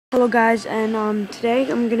Hello guys, and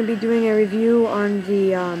today I'm going to be doing a review on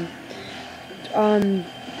the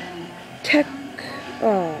Tech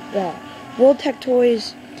World Tech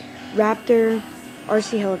Toys Raptor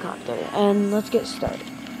RC helicopter, and let's get started.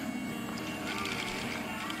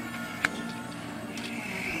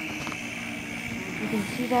 You can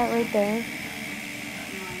see that right there.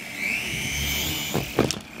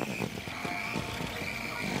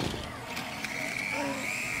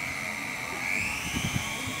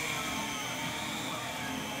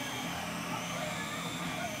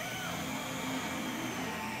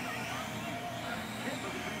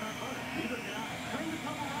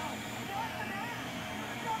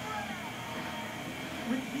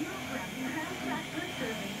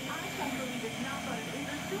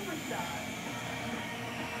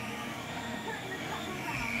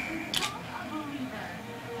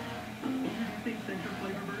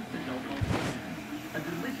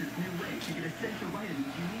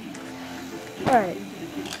 Alright.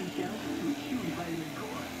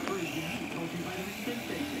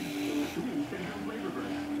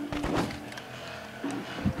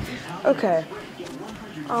 Okay.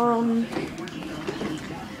 Alright.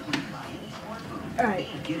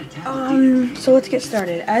 So let's get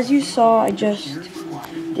started. As you saw, I just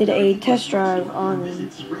did a test drive on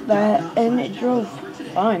that, and it drove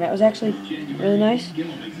fine. That was actually really nice.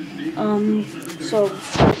 So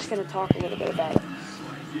I'm just gonna talk a little bit about it.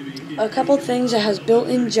 A couple things. It has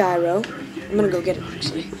built-in gyro. I'm gonna go get it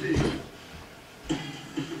actually.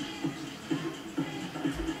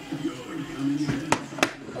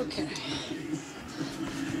 Okay.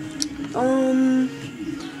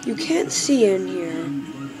 You can't see in here,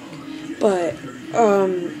 but I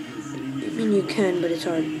mean you can, but it's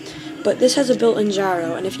hard. But this has a built-in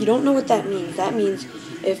gyro, and if you don't know what that means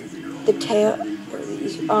if the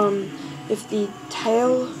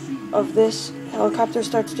tail of this helicopter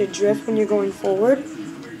starts to drift when you're going forward,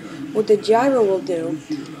 what the gyro will do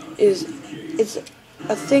is it's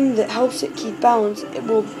a thing that helps it keep balance. It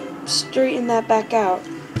will straighten that back out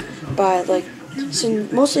by like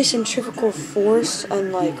mostly centrifugal force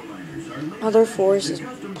and like other force is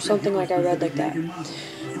something like I read like that.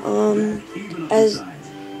 As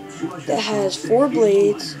it has 4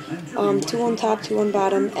 blades, 2 on top, 2 on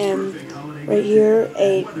bottom, and right here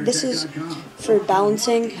this is for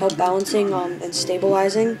balancing, help balancing and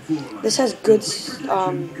stabilizing. This has good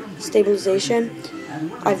stabilization.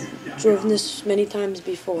 I've driven this many times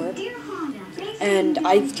before, and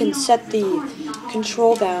I can set the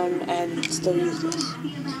control down and still use this.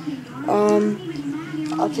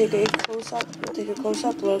 I'll take a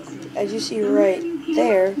close-up look. As you see right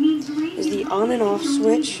there is the on and off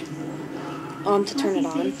switch to turn it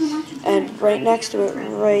on, and right next to it,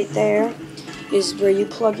 right there, is where you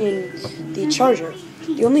plug in the charger.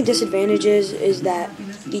 The only disadvantage is that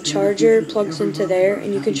the charger plugs into there,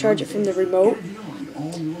 and you can charge it from the remote.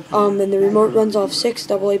 And the remote runs off 6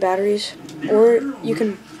 AA batteries, or you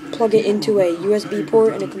can plug it into a USB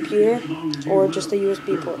port in a computer, or just a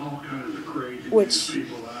USB port, which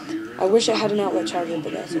I wish it had an outlet charger,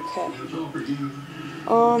 but that's okay.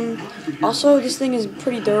 Also, this thing is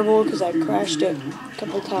pretty durable because I've crashed it a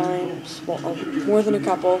couple times, well, more than a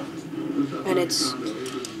couple, and it's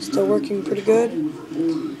still working pretty good.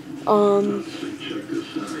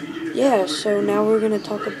 Yeah, so now we're going to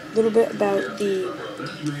talk a little bit about the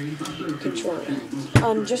controller.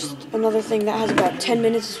 Just another thing, that has about 10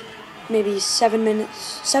 minutes, maybe 7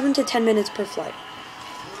 to 10 minutes per flight.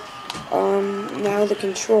 Now the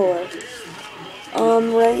controller.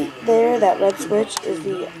 Right there, that red switch is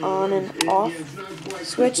the on and off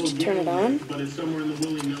switch to turn it on.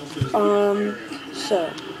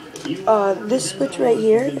 This switch right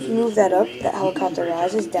here, if you move that up, the helicopter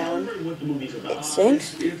rises. Down, it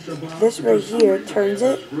sinks. This right here turns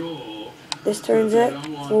it. This turns it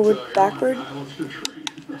forward, backward.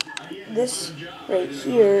 This right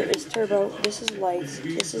here is turbo. This is lights.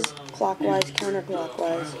 This is clockwise,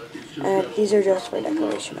 counterclockwise, and these are just for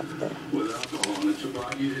decoration up there.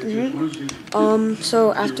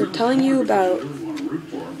 So after telling you about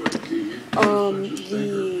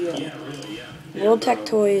the World Tech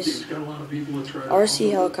Toys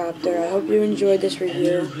RC helicopter, I hope you enjoyed this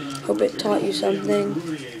review. Hope it taught you something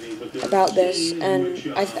about this, and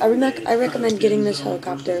I recommend getting this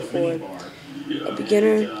helicopter for a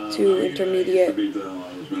beginner to intermediate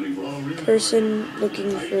person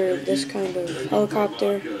looking for this kind of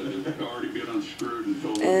helicopter.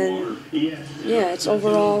 And yeah, it's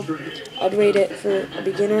overall, I'd rate it for a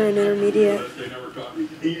beginner and intermediate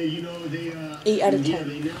 8 out of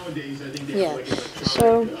 10. Yeah,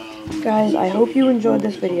 so guys, I hope you enjoyed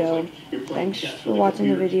this video. Thanks for watching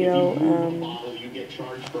the video.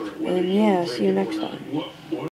 And yeah, see you next time.